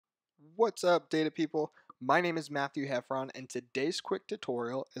What's up, data people? My name is Matthew Heffron, and today's quick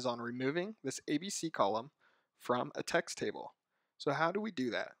tutorial is on removing this ABC column from a text table. So how do we do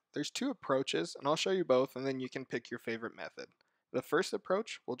that? There's two approaches, and I'll show you both, and then you can pick your favorite method. The first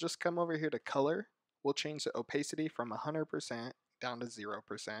approach, we'll just come over here to color. We'll change the opacity from 100% down to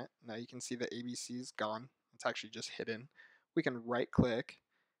 0%. Now you can see the ABC is gone. It's actually just hidden. We can right click,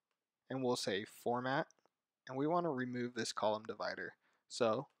 and we'll say Format, and we want to remove this column divider.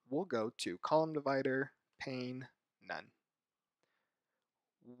 So we'll go to column divider, pane, none.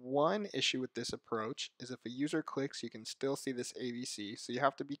 One issue with this approach is if a user clicks, you can still see this ABC, so you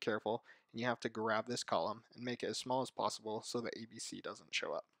have to be careful and you have to grab this column and make it as small as possible so the ABC doesn't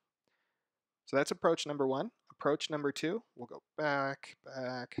show up. So that's approach number one. Approach number two, we'll go back,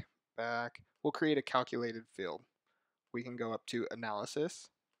 back, back. We'll create a calculated field. We can go up to Analysis,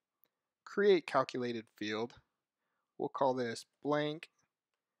 Create Calculated Field. We'll call this blank,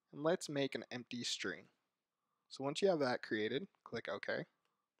 and let's make an empty string. So once you have that created, click OK.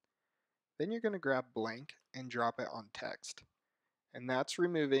 Then you're going to grab blank and drop it on text. And that's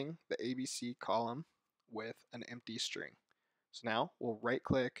removing the ABC column with an empty string. So now we'll right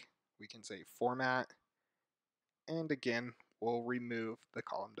click, we can say Format, and again we'll remove the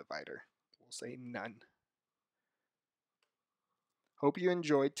column divider. We'll say None. Hope you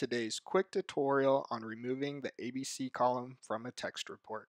enjoyed today's quick tutorial on removing the ABC column from a text report.